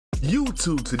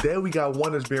YouTube, today we got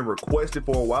one that's been requested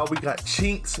for a while. We got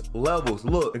Chinx levels.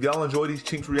 Look, if y'all enjoy these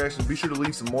Chinx reactions, be sure to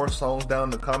leave some more songs down in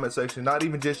the comment section. Not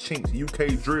even just Chinx,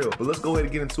 UK drill. But let's go ahead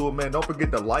and get into it, man. Don't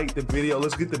forget to like the video.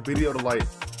 Let's get the video to like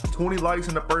 20 likes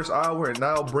in the first hour, and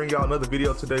now I'll bring y'all another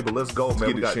video today. But let's go,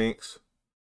 man. We got Chinx.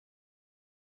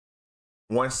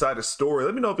 One-sided story.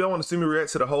 Let me know if y'all want to see me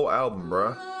react to the whole album,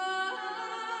 bruh.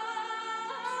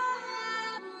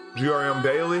 GRM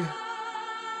Daily.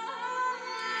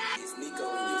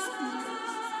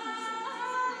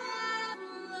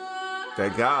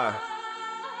 That guy.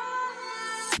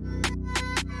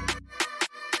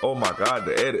 Oh my God,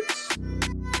 the edits.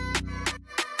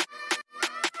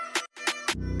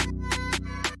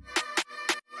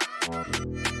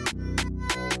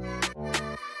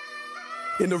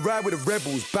 In the ride with the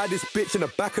rebels, baddest bitch in the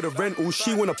back of the rental.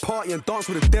 She wanna party and dance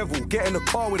with the devil, get in the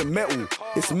car with a metal.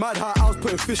 It's mad how I was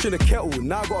putting fish in the kettle.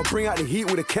 Now I gotta bring out the heat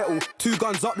with a kettle. Two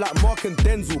guns up like Mark and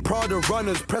Denzel. Prada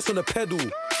runners, press on the pedal.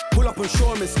 Pull up and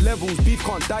show them its levels, beef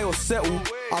can't die or settle.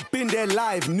 I've been there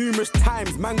live numerous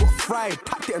times, man got fried,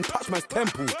 tapped it and touched man's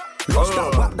temple. Lost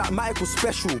that whack, that Michael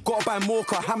special. Gotta buy more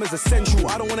car, hammer's essential.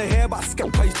 I don't wanna hear about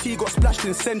Skepta, his tea got splashed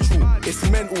in Central. It's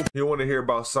mental. You wanna hear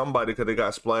about somebody because they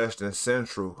got splashed in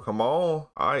Central. Come on.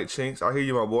 Alright, Chinx, I hear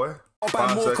you, my boy.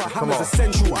 Buy more car, hammer's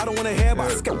essential. I don't wanna hear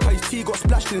about Skepta, his tea got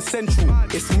splashed in Central.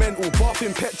 It's mental, bath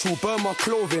in petrol, burn my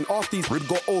clothing after his rid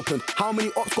got opened. How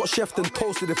many ops got chefed and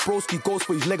toasted? If Broski goes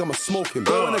for his leg, I'ma smoke him.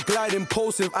 Go on a glide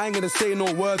impulsive, I ain't gonna say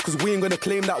no words, cause we ain't gonna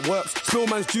claim that works. Spill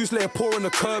man's juice, let it pour on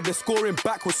the curb, they're scoring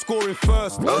back, we're scoring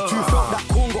first. You felt that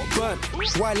corn got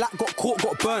burnt, why Lack got caught,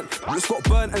 got burnt. Wrist got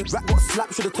burnt and Rat got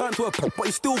slapped, should've turned to a pop, but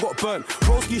he still got burnt.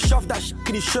 Broski shoved that shit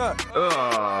in his shirt.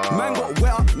 Man got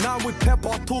wet up, now I'm with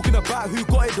Pepper, talking about who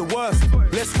got it the worst.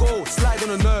 Let's go, slide on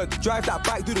a nerd, drive that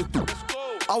bike through the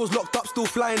I was locked up, still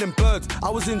flying in birds. I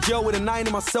was in jail with a 9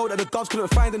 in my cell that the doves couldn't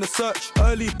find in the search.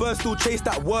 Early birds still chase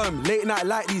that worm, late night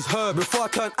like these herbs. Before I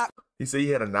turned he said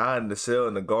he had a 9 in the cell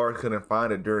and the guard couldn't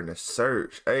find it during the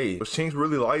search. Hey, was Chinx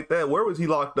really like that? Where was he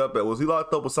locked up at? Was he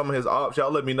locked up with some of his ops?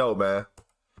 Y'all let me know, man.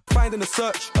 Finding the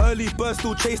search, early birds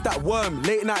still chase that worm,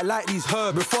 late night like these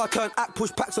herbs. Before I turned act push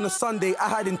packs on a Sunday, I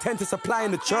had intent to supply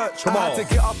in the church. I had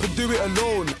to get up and do it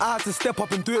alone, I had to step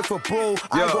up and do it for bro.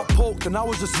 I got poked and I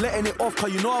was just letting it off,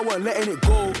 cause you know I weren't letting it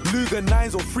go. Luger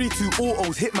 9s or 3-2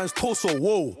 autos, hit man's torso,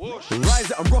 whoa.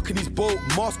 Rise it, I'm rocking his boat,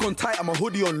 mask on tight and my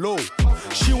hoodie on low.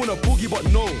 She want a boogie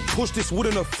but no, push this wood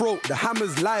in her throat. The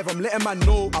hammer's live, I'm letting man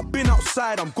know. I've been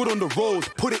outside, I'm good on the road.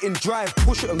 Put it in drive,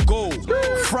 push it and go.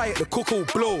 Fry it, the cook will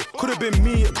blow. Could've been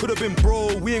me, it could've been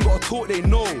bro. We ain't gotta talk, they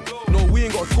know. No, we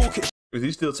ain't gotta talk it. Is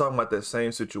he still talking about that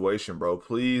same situation, bro?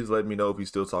 Please let me know if he's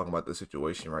still talking about the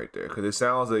situation right there, because it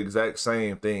sounds the exact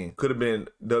same thing. Could have been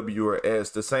W or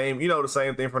S, the same, you know, the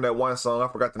same thing from that one song. I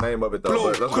forgot the name of it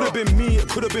though. Could have been me, it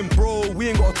could have been bro. We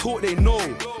ain't gotta talk, they know.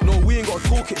 No, we ain't gotta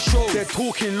talk, it shows. They're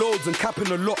talking loads and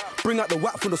capping a lot. Bring out the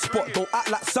whack from the spot. Don't act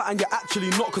like something you're actually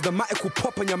not, cause the matic will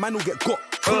pop and your man will get got.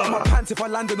 Pull up my pants if I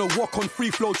land in a walk on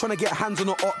free flow, trying to get hands on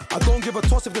the op. I don't give a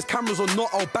toss if there's cameras or not.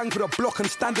 I'll bang for the block and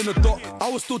stand in the dock. I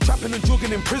was still trapping and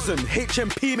jogging in prison.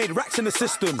 HMP made racks in the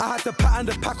system. I had to pattern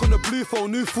the pack on the blue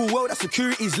phone, knew full well that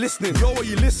security's listening. Yo, are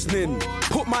you listening?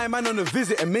 Put my man on a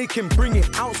visit and make him bring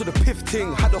it. Ounce of the piff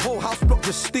ting, had the whole house block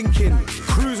just stinking.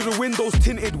 Cruise with the windows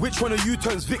tinted, which one of you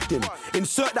turns victim?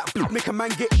 Insert that block, make a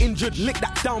man get injured. Lick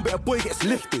that down, but a boy gets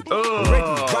lifted. Ready,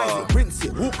 rise it, rinse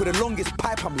it. Walk with the longest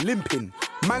pipe, I'm limping.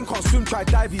 Man can't swim, try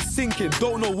dive, he's sinking.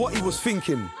 Don't know what he was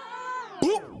thinking.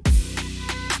 Boop.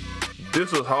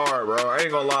 This was hard, bro. I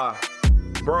ain't gonna lie.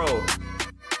 Bro,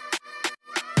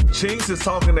 Chinx is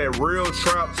talking that real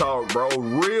trap talk, bro.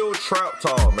 Real trap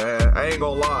talk, man. I ain't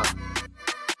gonna lie.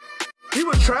 He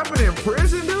was trapping in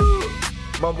prison, dude.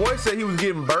 My boy said he was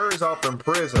getting birds off in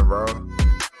prison, bro.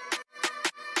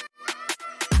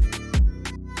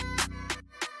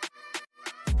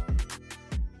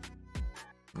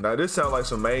 Now this sounds like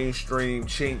some mainstream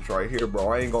Chinx right here, bro.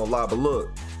 I ain't gonna lie, but look.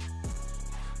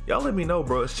 Y'all let me know,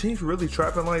 bro. Is Chinx really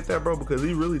trapping like that, bro? Because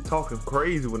he really talking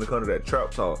crazy when it comes to that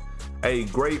trap talk. Hey,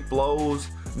 great flows.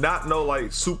 Not no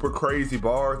like super crazy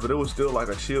bars, but it was still like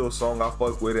a chill song. I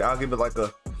fuck with it. I'll give it like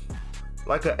a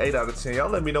 8 out of 10. Y'all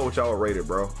let me know what y'all rated,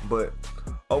 bro. But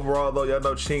overall though, y'all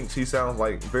know Chinx, he sounds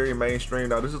like very mainstream.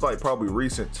 Now this is like probably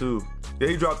recent too. Yeah,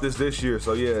 he dropped this year,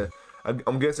 so yeah.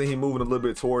 I'm guessing he moving a little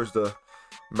bit towards the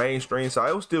mainstream side.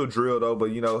 It was still drill though, but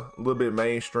you know, a little bit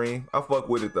mainstream. I fuck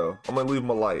with it though. I'm gonna leave him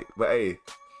a like. But hey,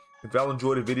 if y'all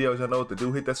enjoy the videos, y'all know what to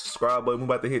do. Hit that subscribe button. We're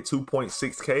about to hit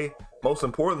 2.6K. Most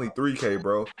importantly, 3K,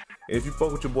 bro. And if you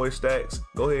fuck with your boy Stacks,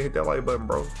 go ahead and hit that like button,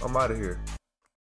 bro. I'm out of here.